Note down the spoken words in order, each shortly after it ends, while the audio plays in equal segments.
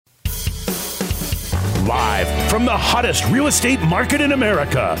Live from the hottest real estate market in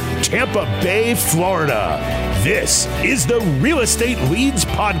America, Tampa Bay, Florida. This is the Real Estate Leads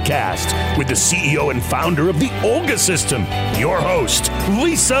Podcast with the CEO and founder of the Olga System, your host,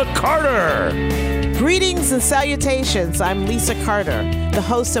 Lisa Carter. Greetings and salutations. I'm Lisa Carter, the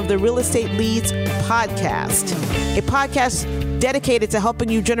host of the Real Estate Leads Podcast, a podcast dedicated to helping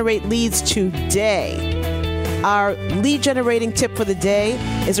you generate leads today. Our lead generating tip for the day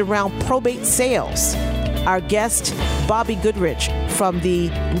is around probate sales. Our guest, Bobbie Goodrich from the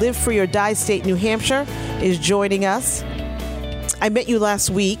Live Free or Die state, New Hampshire, is joining us. I met you last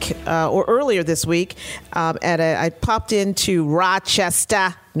week or earlier this week. I popped into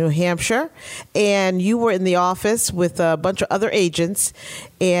Rochester, New Hampshire, and you were in the office with a bunch of other agents,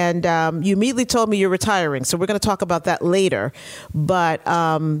 and you immediately told me you're retiring. So we're going to talk about that later. But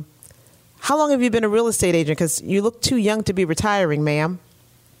how long have you been a real estate agent? Because you look too young to be retiring, ma'am.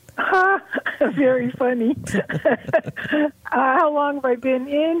 Very funny. How long have I been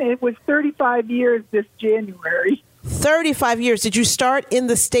in? It was 35 years this January. 35 years. Did you start in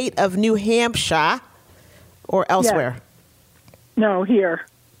the state of New Hampshire or elsewhere? Yes. No, here.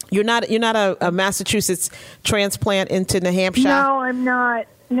 You're not a Massachusetts transplant into New Hampshire? No, I'm not.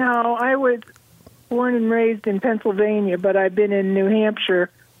 No, I was born and raised in Pennsylvania, but I've been in New Hampshire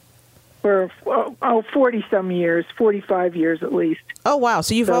for 40-some years, 45 years at least. Oh, wow.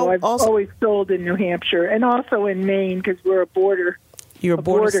 So I've always sold in New Hampshire and also in Maine because we're a border. You're a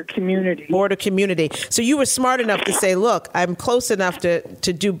border community. Border community. So you were smart enough to say, "Look, I'm close enough to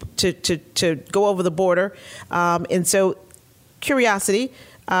go over the border." And so, curiosity,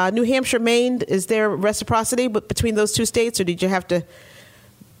 New Hampshire, Maine. Is there reciprocity between those two states, or did you have to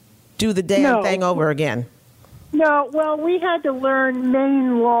do the damn thing over again? No. Well, we had to learn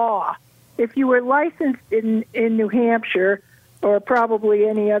Maine law. If you were licensed in New Hampshire or probably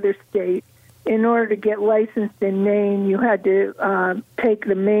any other state, in order to get licensed in Maine, you had to take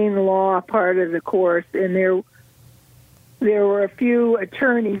the Maine law part of the course, and there were a few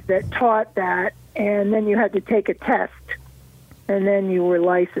attorneys that taught that, and then you had to take a test, and then you were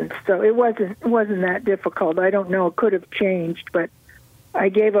licensed. So it wasn't that difficult. I don't know; it could have changed, but I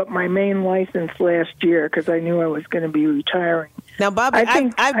gave up my Maine license last year because I knew I was going to be retiring. Now, Bobbie,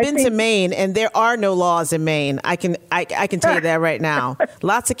 I've been to Maine, and there are no laws in Maine. I can tell you that right now.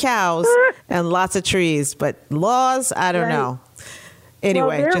 Lots of cows and lots of trees, but laws, I don't know.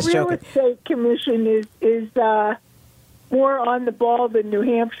 Anyway, well, just joking. Their real estate commission is more on the ball than New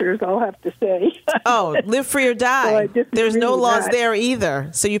Hampshire's, I'll have to say. Oh, live free or die. So there's no laws there either.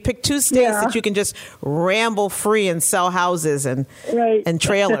 So you pick two states that you can just ramble free and sell houses and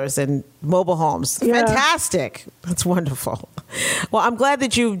trailers and mobile homes. Yeah. Fantastic. That's wonderful. Well, I'm glad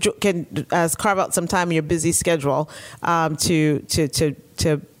that you can carve out some time in your busy schedule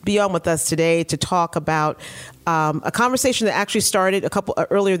to be on with us today to talk about a conversation that actually started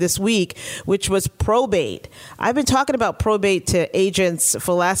earlier this week, which was probate. I've been talking about probate to agents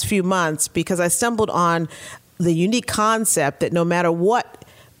for the last few months because I stumbled on the unique concept that no matter what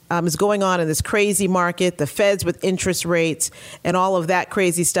is going on in this crazy market, the feds with interest rates and all of that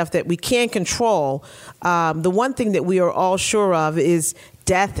crazy stuff that we can't control, the one thing that we are all sure of is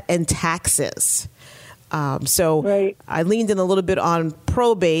death and taxes. So I leaned in a little bit on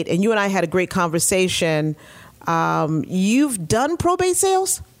probate, and you and I had a great conversation. You've done probate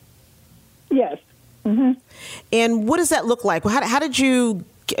sales? Yes. Mm-hmm. And what does that look like? How did you,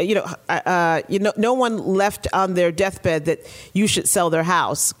 no one left on their deathbed that you should sell their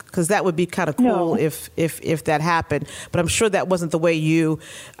house, because that would be kind of cool if that happened. But I'm sure that wasn't the way you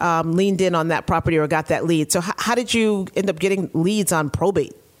leaned in on that property or got that lead. So how did you end up getting leads on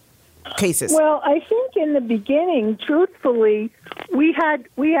probate cases? Well, I think in the beginning, truthfully, we had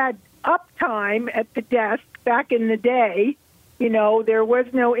uptime at the desk back in the day. You know, there was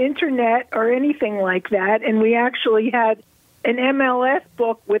no internet or anything like that, and we actually had an MLS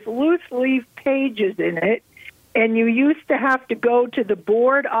book with loose leaf pages in it, and you used to have to go to the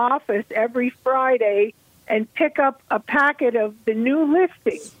board office every Friday and pick up a packet of the new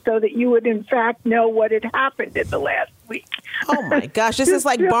listings so that you would, in fact, know what had happened in the last week. Oh, my gosh. This is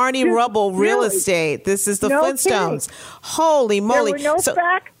like Barney Rubble real estate. This is the Flintstones. Kidding. Holy moly. There were no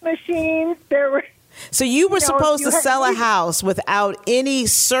fax machines. So you were supposed to sell a house without any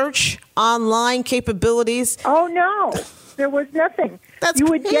search online capabilities? Oh, no. There was nothing. You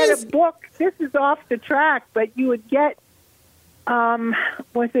would get a book. This is off the track, but you would get,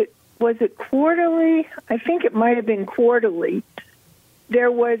 was it quarterly? I think it might have been quarterly.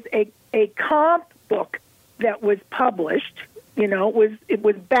 There was a comp book that was published. You know, it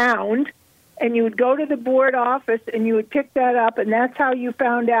was bound, and you would go to the board office and you would pick that up, and that's how you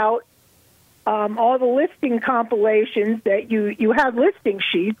found out all the listing compilations that you have listing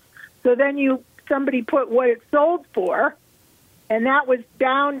sheets. So then somebody put what it sold for, and that was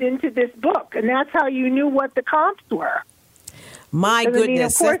bound into this book, and that's how you knew what the comps were. My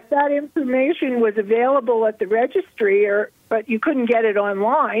goodness. Of course, that information was available at the registry, but you couldn't get it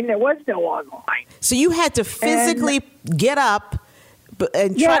online. There was no online. So you had to physically get up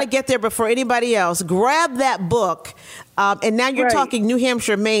and try to get there before anybody else, grab that book, and now you're talking New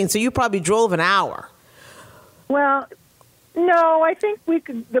Hampshire, Maine, so you probably drove an hour. Well, no, I think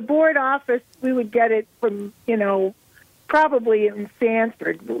the board office, we would get it from, probably in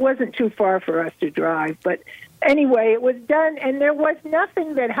Sanford. It wasn't too far for us to drive. But anyway, it was done, and there was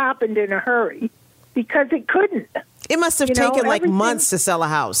nothing that happened in a hurry because it couldn't. It must have taken like months to sell a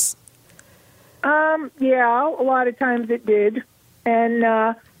house. Yeah, a lot of times it did.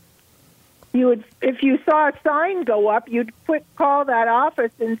 And if you saw a sign go up, you'd call that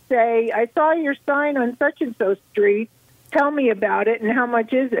office and say, I saw your sign on such and so street. Tell me about it and how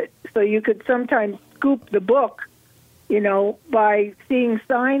much is it? So you could sometimes scoop the book, by seeing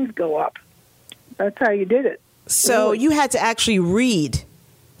signs go up. That's how you did it. So really. You had to actually read.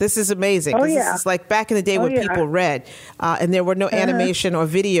 This is amazing. Oh, yeah. This is like back in the day when people read, and there were no animation or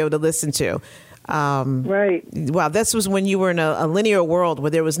video to listen to. Right. Wow, this was when you were in a linear world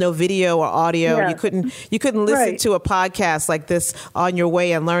where there was no video or audio. Yeah. You couldn't listen to a podcast like this on your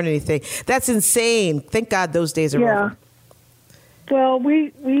way and learn anything. That's insane. Thank God those days are over. Well,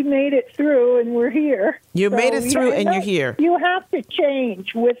 we made it through and we're here. You made it through and you're here. You have to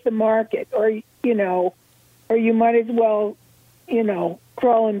change with the market, or you might as well,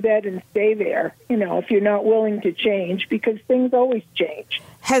 crawl in bed and stay there, if you're not willing to change, because things always change.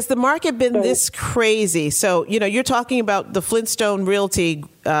 Has the market been this crazy? So, you're talking about the Flintstone Realty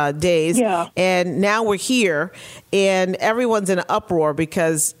days, and now we're here, and everyone's in an uproar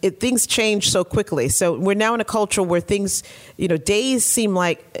because things change so quickly. So we're now in a culture where things, days seem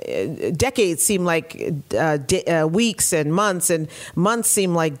like, decades seem like weeks, and months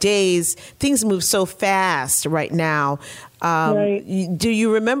seem like days. Things move so fast right now. Do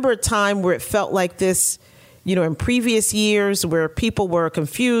you remember a time where it felt like this? In previous years where people were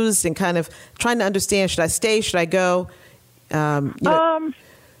confused and kind of trying to understand, should I stay? Should I go? Not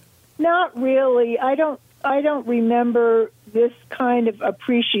really. I don't remember this kind of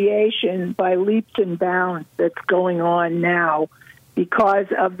appreciation by leaps and bounds that's going on now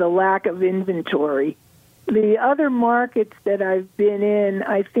because of the lack of inventory. The other markets that I've been in,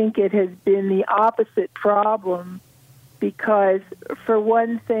 I think it has been the opposite problem. Because, for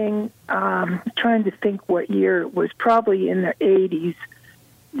one thing, trying to think what year it was, probably in the 80s,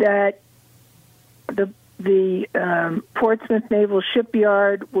 that the Portsmouth Naval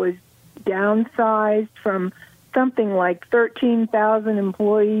Shipyard was downsized from something like 13,000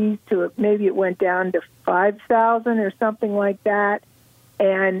 employees to maybe it went down to 5,000 or something like that.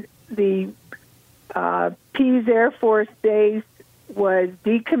 And the Pease Air Force Base was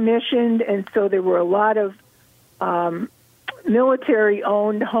decommissioned, and so there were a lot of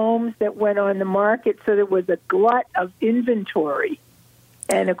military-owned homes that went on the market, so there was a glut of inventory.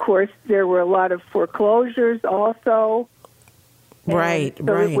 And, of course, there were a lot of foreclosures also. Right. It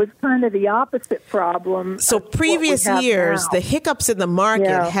was kind of the opposite problem. So previous years, now. The hiccups in the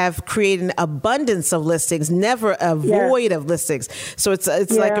market have created an abundance of listings, never a void of listings. So it's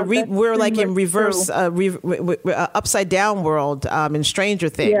like we're like in reverse, upside down world in Stranger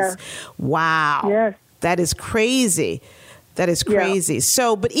Things. Yeah. Wow. Yes. That is crazy. That is crazy. Yeah.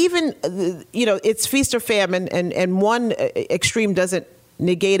 So, but even, it's feast or famine, and one extreme doesn't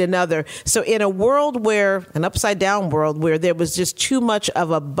negate another. So in a world an upside down world where there was just too much of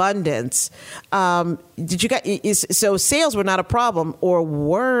abundance, so sales were not a problem, or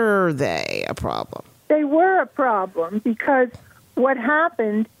were they a problem? They were a problem because what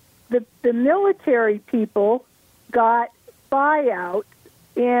happened, the military people got buyouts,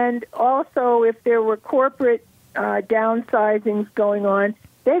 and also if there were corporate downsizings going on,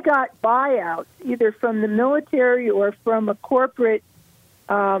 they got buyouts either from the military or from a corporate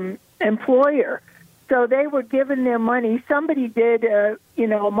employer. So they were given their money. Somebody did a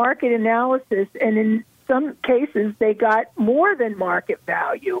market analysis, and in some cases they got more than market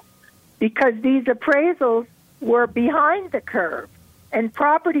value because these appraisals were behind the curve and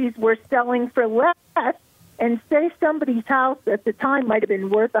properties were selling for less. And say somebody's house at the time might have been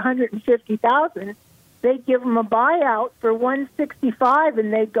worth $150,000, they give them a buyout for $165,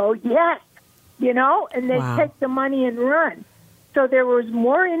 and they go, yes, and they take the money and run. So there was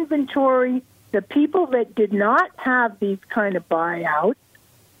more inventory. The people that did not have these kind of buyouts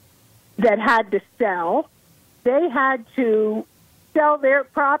that had to sell, they had to sell their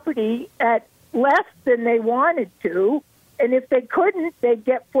property at less than they wanted to, and if they couldn't, they'd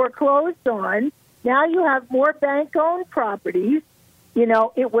get foreclosed on. Now you have more bank-owned properties. You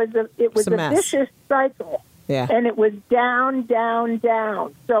know, it was a vicious cycle, and it was down, down,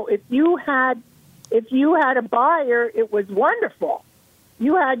 down. So if you had a buyer, it was wonderful.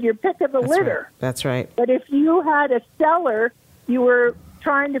 You had your pick of the litter. Right. That's right. But if you had a seller, you were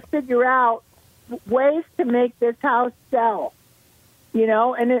trying to figure out ways to make this house sell. You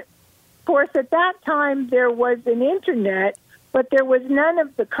know, and of course, at that time, there was an internet, but there was none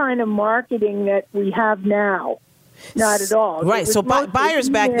of the kind of marketing that we have now. Not at all. Right. So buyers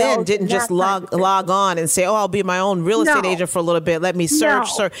back then didn't just log on and say, "Oh, I'll be my own real estate agent for a little bit. Let me search."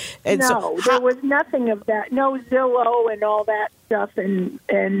 No, there was nothing of that. No Zillow and all that stuff, and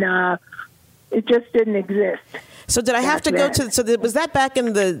it just didn't exist. So did I have to go to? So was that back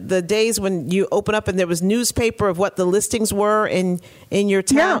in the days when you open up and there was newspaper of what the listings were in your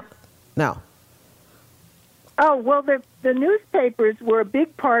town? No. Oh well, the newspapers were a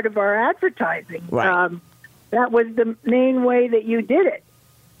big part of our advertising. Right. That was the main way that you did it.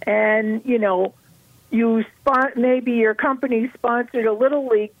 And, you know, maybe your company sponsored a Little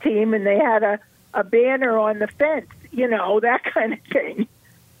League team and they had a banner on the fence, you know, that kind of thing.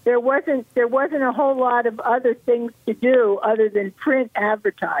 There wasn't a whole lot of other things to do other than print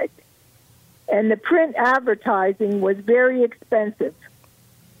advertising. And the print advertising was very expensive.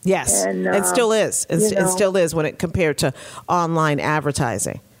 Yes, and it still is. It still is when it compared to online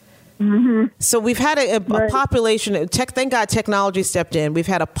advertising. Mm-hmm. So we've had a population. Thank God technology stepped in. We've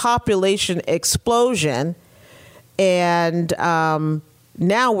had a population explosion, and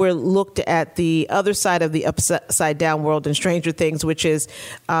now we're looked at the other side of the upside down world in Stranger Things, which is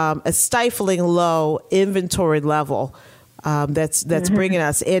a stifling low inventory level that's bringing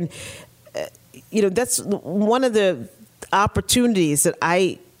us in. You know, that's one of the opportunities that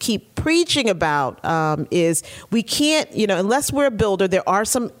I keep preaching about is we can't, you know, unless we're a builder.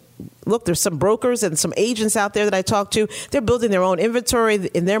 There's some brokers and some agents out there that I talk to. They're building their own inventory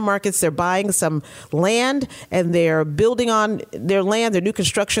in their markets. They're buying some land and they're building on their land, their new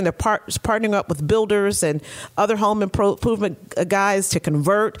construction. They're partnering up with builders and other home improvement guys to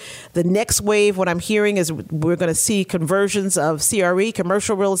convert. The next wave, what I'm hearing is we're going to see conversions of CRE,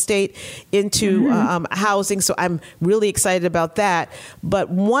 commercial real estate, into housing. So I'm really excited about that. But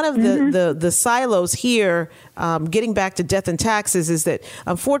one of the silos here, getting back to death and taxes, is that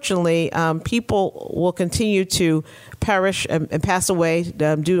unfortunately people will continue to perish and pass away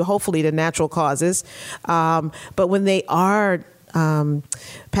due hopefully to natural causes. But when they are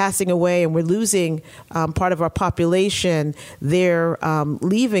passing away and we're losing part of our population, they're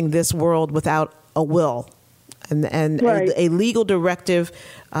leaving this world without a will and a legal directive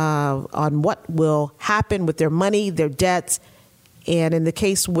on what will happen with their money, their debts. And in the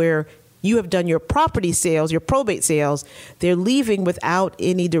case where you have done your property sales, your probate sales, they're leaving without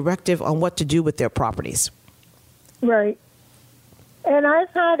any directive on what to do with their properties. Right. And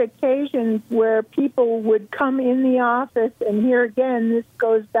I've had occasions where people would come in the office, and here again, this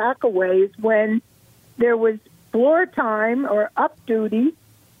goes back a ways, when there was floor time or up duty,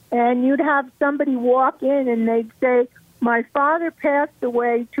 and you'd have somebody walk in and they'd say, "My father passed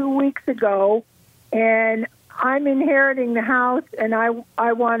away 2 weeks ago, and I'm inheriting the house, and I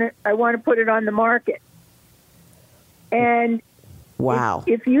want to put it on the market." And wow,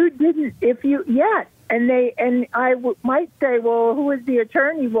 and I might say, "Well, who is the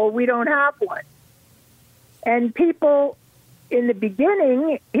attorney?" Well, we don't have one. And people in the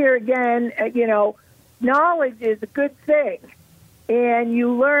beginning, here again, you know, knowledge is a good thing, and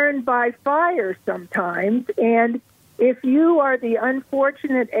you learn by fire sometimes. And if you are the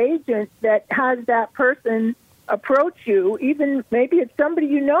unfortunate agent that has that person approach you, even maybe it's somebody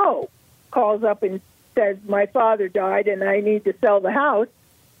you know, calls up and says, "My father died and I need to sell the house."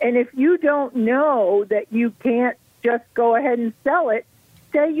 And if you don't know that you can't just go ahead and sell it,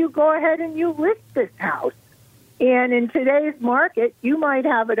 say you go ahead and you list this house. And in today's market, you might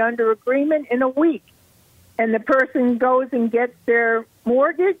have it under agreement in a week. And the person goes and gets their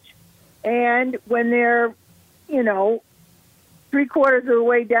mortgage, and when they're, you know, 3/4 of the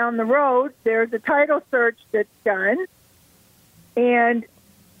way down the road, there's a title search that's done, and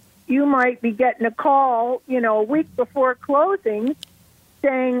you might be getting a call, you know, a week before closing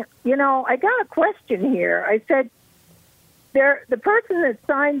saying, "You know, I got a question here." I said, the person that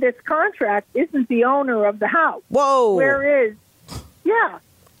signed this contract isn't the owner of the house. Whoa. Where is,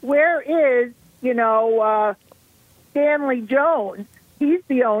 you know, Stanley Jones? He's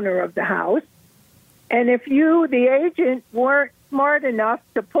the owner of the house. And if you, the agent, weren't smart enough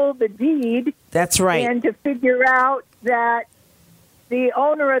to pull the deed, that's right, and to figure out that the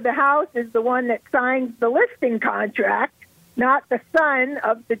owner of the house is the one that signs the listing contract, not the son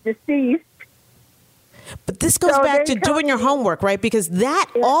of the deceased. But this goes back to doing your homework, right? Because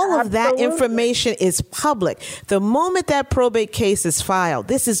all of that information is public. The moment that probate case is filed,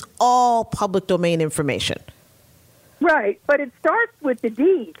 this is all public domain information. Right, but it starts with the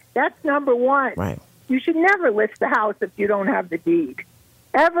deed. That's number one. Right. You should never list the house if you don't have the deed.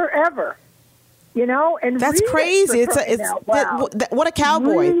 Ever. You know, and that's crazy. What a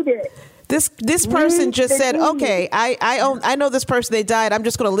cowboy. Read it. This person just said, okay, I know this person, they died. I'm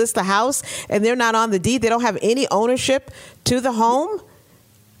just going to list the house, and they're not on the deed. They don't have any ownership to the home.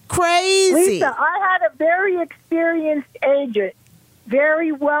 Crazy. Lisa, I had a very experienced agent,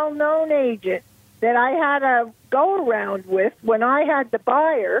 very well-known agent that I had a go-around with when I had the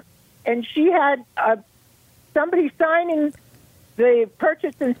buyer, and she had somebody signing the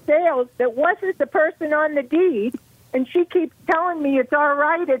purchase and sales that wasn't the person on the deed. And she keeps telling me it's all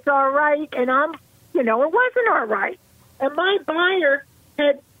right, and it wasn't all right. And my buyer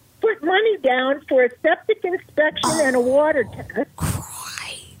had put money down for a septic inspection and a water test,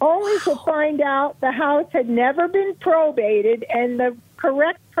 only to find out the house had never been probated and the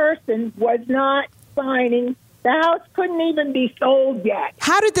correct person was not signing. The house couldn't even be sold yet.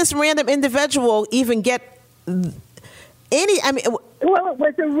 How did this random individual even get any? Well, it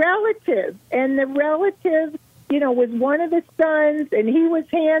was a relative, and the relative, was one of the sons, and he was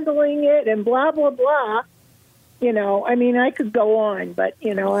handling it, and blah, blah, blah. I could go on, but,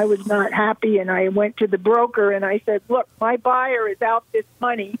 I was not happy, and I went to the broker, and I said, look, my buyer is out this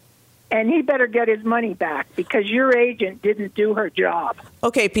money, and he better get his money back because your agent didn't do her job.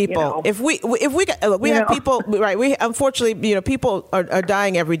 Okay, people. If we have people, right? We unfortunately, people are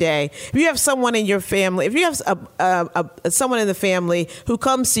dying every day. If you have someone in your family, if you have someone in the family who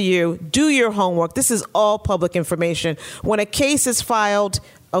comes to you, do your homework. This is all public information. When a case is filed.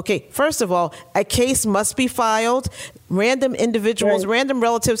 Okay, first of all, a case must be filed. Random individuals, random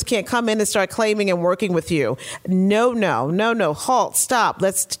relatives can't come in and start claiming and working with you. No. Halt, stop.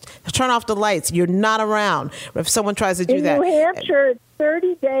 Let's turn off the lights. You're not around if someone tries to do that. In New Hampshire, it's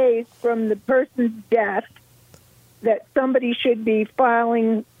 30 days from the person's death that somebody should be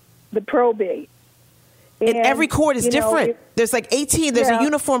filing the probate. And every court is different. There's like 18. There's a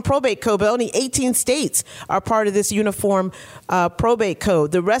uniform probate code, but only 18 states are part of this uniform probate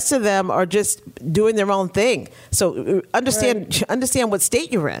code. The rest of them are just doing their own thing. So understand what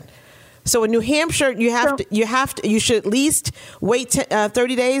state you're in. So in New Hampshire, you should at least wait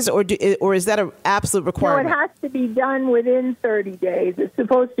 30 days, or is that an absolute requirement? No, it has to be done within 30 days. It's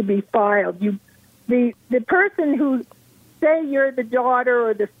supposed to be filed. The person who, say you're the daughter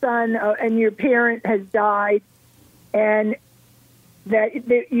or the son and your parent has died, and that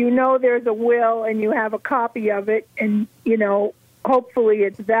there's a will and you have a copy of it, and hopefully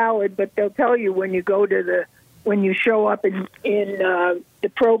it's valid, but they'll tell you when you show up in the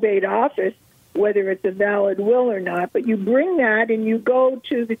probate office whether it's a valid will or not. But you bring that and you go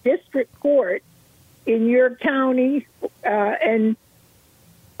to the district court in your county and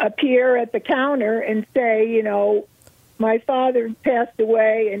appear at the counter and say, my father passed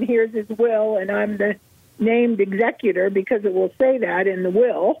away, and here's his will, and I'm the named executor because it will say that in the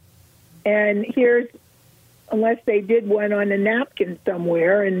will. And here's, unless they did one on a napkin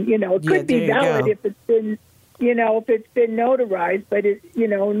somewhere, and it could be valid if it's been, if it's been notarized. But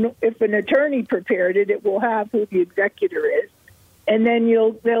if an attorney prepared it, it will have who the executor is, and then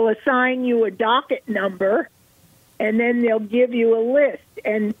they'll assign you a docket number, and then they'll give you a list.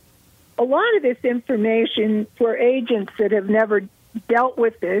 And a lot of this information for agents that have never dealt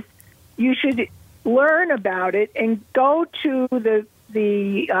with this, you should learn about it and go to the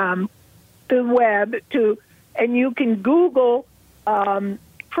web and you can Google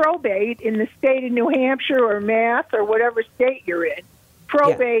probate in the state of New Hampshire or Mass or whatever state you're in,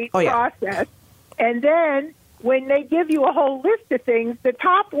 probate process, and then when they give you a whole list of things, the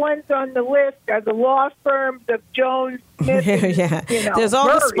top ones on the list are the law firms of Jones, Smith, There's all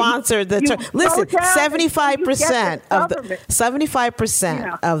Murray. The sponsored. Listen, 75%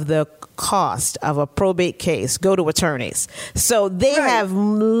 of the cost of a probate case go to attorneys. So they have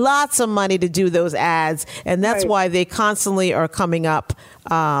lots of money to do those ads, and that's why they constantly are coming up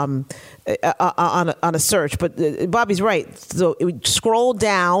on a search. But Bobbie's right. So scroll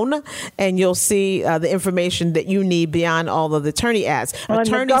down and you'll see the information that you need beyond all of the attorney ads. On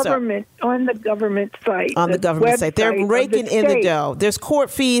the government site. On the government site. They're raking in the dough. There's court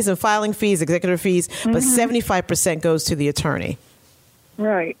fees and filing fees, executive fees, but 75% goes to the attorney.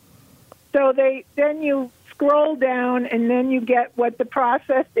 Right. So then you scroll down and then you get what the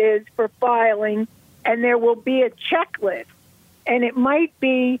process is for filing, and there will be a checklist and it might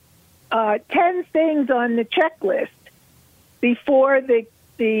be 10 things on the checklist before the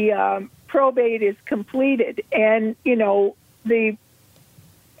probate is completed. And,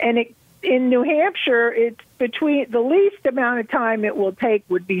 in New Hampshire, it's between the least amount of time it will take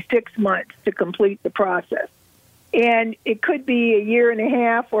would be 6 months to complete the process. And it could be a year and a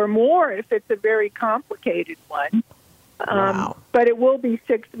half or more if it's a very complicated one. Wow. But it will be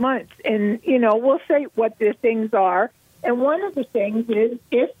 6 months. And, we'll say what the things are. And one of the things is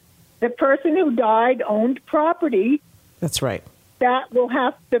if the person who died owned property. That's right. That will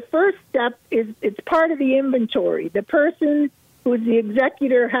have, the first step is it's part of the inventory. The person who's the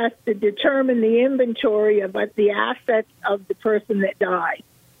executor has to determine the inventory of the assets of the person that died.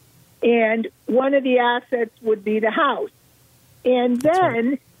 And one of the assets would be the house. And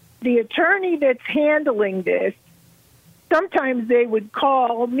then the attorney that's handling this, sometimes they would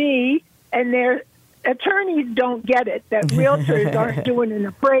call me, and their attorneys don't get it, that realtors aren't doing an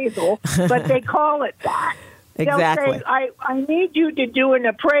appraisal, but they call it that. Exactly. They'll say, I need you to do an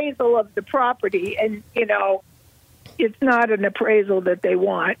appraisal of the property, and, it's not an appraisal that they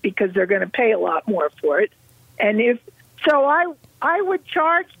want because they're going to pay a lot more for it. And I would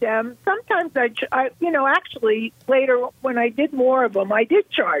charge them. Sometimes actually later when I did more of them, I did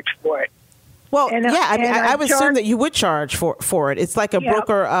charge for it. Well, I would assume that you would charge for it. It's like a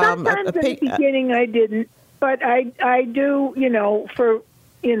broker. Sometimes in the beginning I didn't, but I do.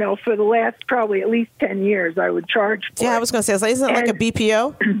 For the last probably at least 10 years, I would charge for it. Yeah, I was going to say, isn't it like a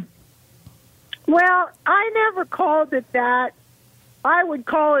BPO? Well, I never called it that. I would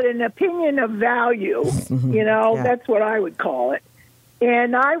call it an opinion of value. That's what I would call it.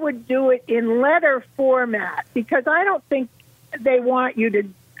 And I would do it in letter format because I don't think they want you to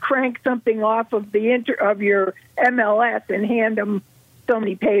crank something off of of your MLS and hand them so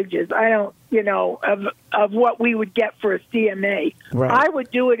many pages. I don't, of what we would get for a CMA. Right. I would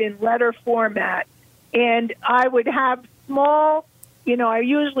do it in letter format, and I would have small. I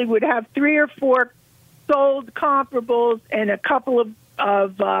usually would have 3 or 4 sold comparables and a couple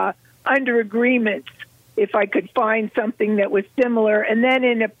of under agreements if I could find something that was similar. And then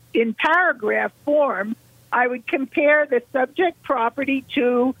in paragraph form, I would compare the subject property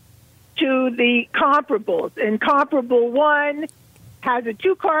to the comparables. And comparable 1 has a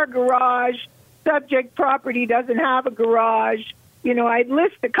 2-car garage. Subject property doesn't have a garage. I'd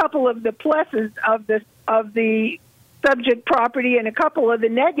list a couple of the pluses of the subject property and a couple of the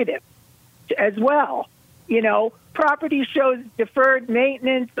negatives as well. Property shows deferred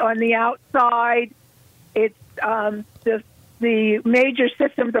maintenance on the outside. It's the major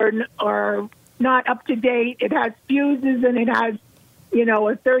systems are not up to date. It has fuses and it has a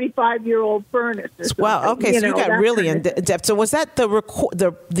 35-year-old furnace. Wow. Okay, so you got really in depth. So was that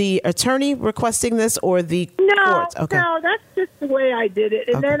the attorney requesting this or the court? Okay. No, that's just the way I did it.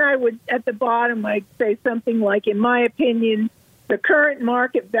 And then I would, at the bottom, I'd say something like, in my opinion, the current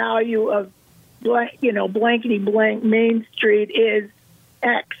market value of blankety blank Main Street is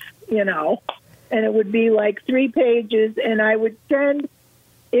X, and it would be like 3 pages. And I would send,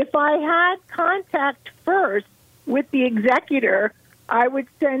 if I had contact first with the executor, I would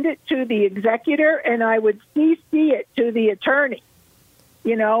send it to the executor and I would CC it to the attorney,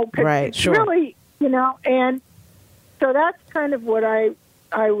 'cause it's really, and so that's kind of what I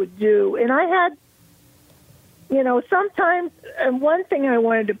would do. And I had, sometimes, and one thing I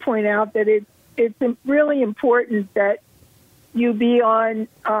wanted to point out that it's really important that you be on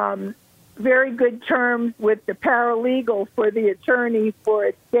very good terms with the paralegal for the attorney for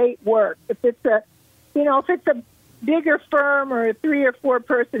estate work. If it's a bigger firm or a 3 or 4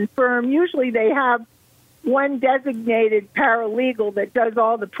 person firm, usually they have one designated paralegal that does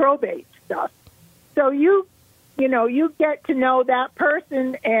all the probate stuff. So you get to know that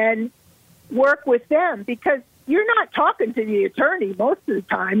person and work with them because you're not talking to the attorney most of the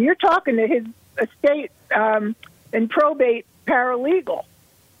time. You're talking to his estate and probate paralegal.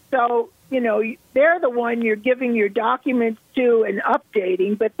 So, they're the one you're giving your documents to and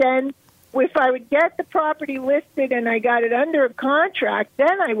updating. But then if I would get the property listed and I got it under a contract,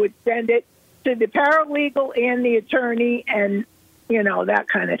 then I would send it to the paralegal and the attorney and, that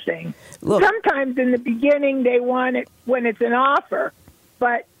kind of thing. Look, sometimes in the beginning they want it when it's an offer.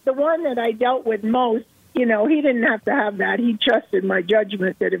 But the one that I dealt with most, he didn't have to have that. He trusted my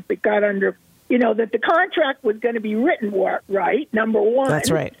judgment that if it got under, that the contract was going to be written right, number one.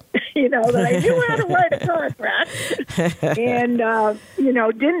 That's right. That I knew how to write a contract and,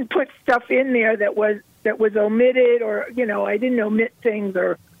 didn't put stuff in there that was omitted or, I didn't omit things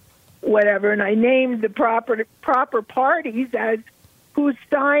or whatever. And I named the proper parties as who's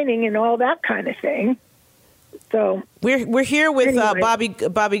signing and all that kind of thing. So we're here with anyway.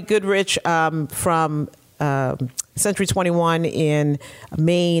 Bobbie Goodrich from Century 21 in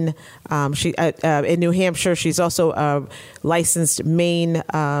Maine. She in New Hampshire. She's also a licensed Maine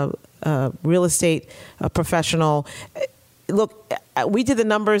real estate professional. Look, we did the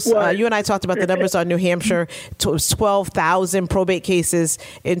numbers. You and I talked about the numbers on New Hampshire. It was 12,000 probate cases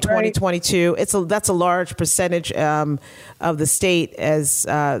in 2022. That's a large percentage of the state. As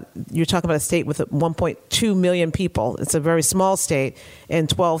you're talking about a state with 1.2 million people. It's a very small state, and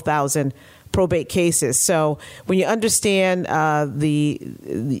 12,000 probate cases. So when you understand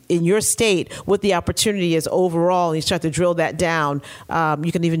in your state what the opportunity is overall, and you start to drill that down,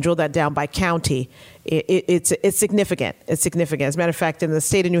 you can even drill that down by county. It's significant. It's significant. As a matter of fact, in the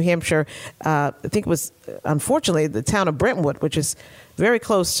state of New Hampshire, I think it was, unfortunately, the town of Brentwood, which is very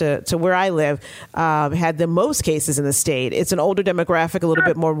close to where I live, had the most cases in the state. It's an older demographic, a little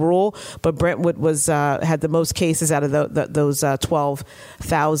bit more rural, but Brentwood had the most cases out of those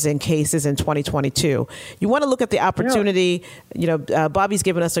 12,000 cases in 2022. You want to look at the opportunity. Bobbie's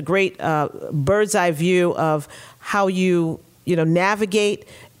given us a great bird's eye view of how you navigate.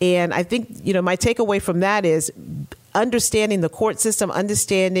 And I think, my takeaway from that is understanding the court system,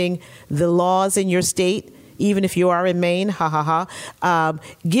 understanding the laws in your state, even if you are in Maine,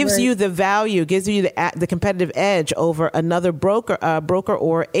 gives you the value, gives you the competitive edge over another broker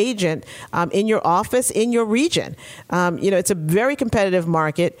or agent in your office, in your region. It's a very competitive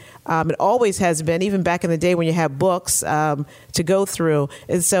market. It always has been, even back in the day when you had books to go through.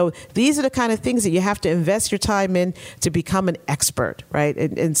 And so these are the kind of things that you have to invest your time in to become an expert, right?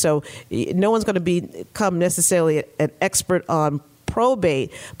 And so no one's going to become necessarily an expert on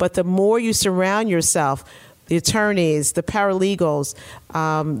probate, but the more you surround yourself, the attorneys, the paralegals,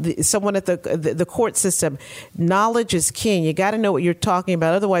 someone at the court system, knowledge is king. You got to know what you're talking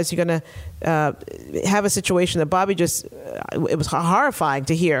about. Otherwise, you're going to have a situation that Bobbie it was horrifying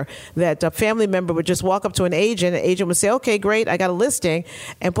to hear that a family member would just walk up to an agent. An agent would say, okay, great, I got a listing,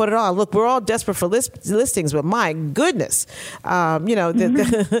 and put it on. Look, we're all desperate for listings, but my goodness,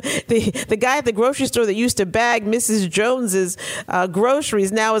 the guy at the grocery store that used to bag Mrs. Jones's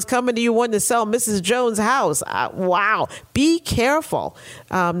groceries now is coming to you wanting to sell Mrs. Jones' house. Wow. Be careful.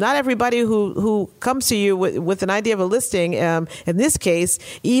 Not everybody who comes to you with an idea of a listing, in this case,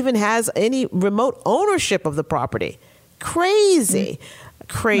 even has any remote ownership of the property. Crazy.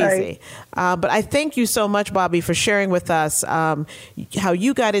 Right. But I thank you so much, Bobbie, for sharing with us how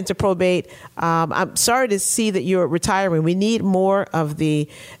you got into probate. I'm sorry to see that you're retiring. We need more of the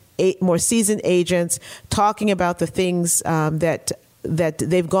more seasoned agents talking about the things that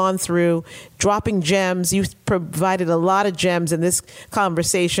they've gone through, dropping gems. You've provided a lot of gems in this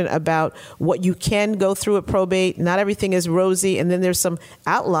conversation about what you can go through at probate. Not everything is rosy. And then there's some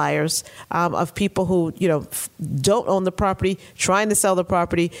outliers of people who, don't own the property, trying to sell the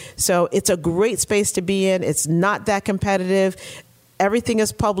property. So it's a great space to be in. It's not that competitive. Everything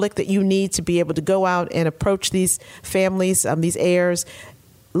is public that you need to be able to go out and approach these families, these heirs.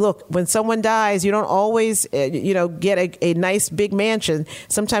 Look, when someone dies, you don't always, get a nice big mansion.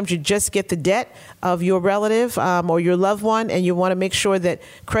 Sometimes you just get the debt of your relative or your loved one, and you want to make sure that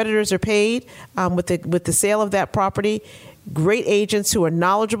creditors are paid with the sale of that property. Great agents who are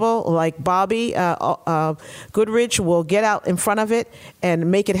knowledgeable, like Bobbie Goodrich, will get out in front of it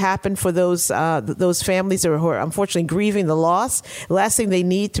and make it happen for those families who are unfortunately grieving the loss. The last thing they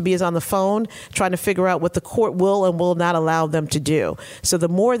need to be is on the phone trying to figure out what the court will and will not allow them to do. So the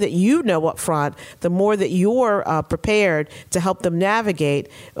more that you know up front, the more that you're prepared to help them navigate,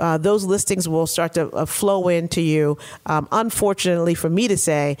 those listings will start to flow into you. Unfortunately, for me to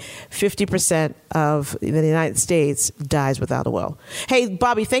say, 50% of the United States dies without a will. Hey,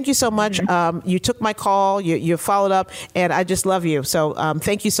 Bobbie, thank you so much. You took my call. You followed up, and I just love you. So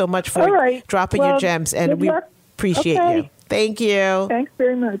thank you so much for dropping your gems, and we appreciate you. Thank you. Thanks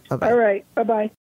very much. Bye-bye. All right. Bye-bye.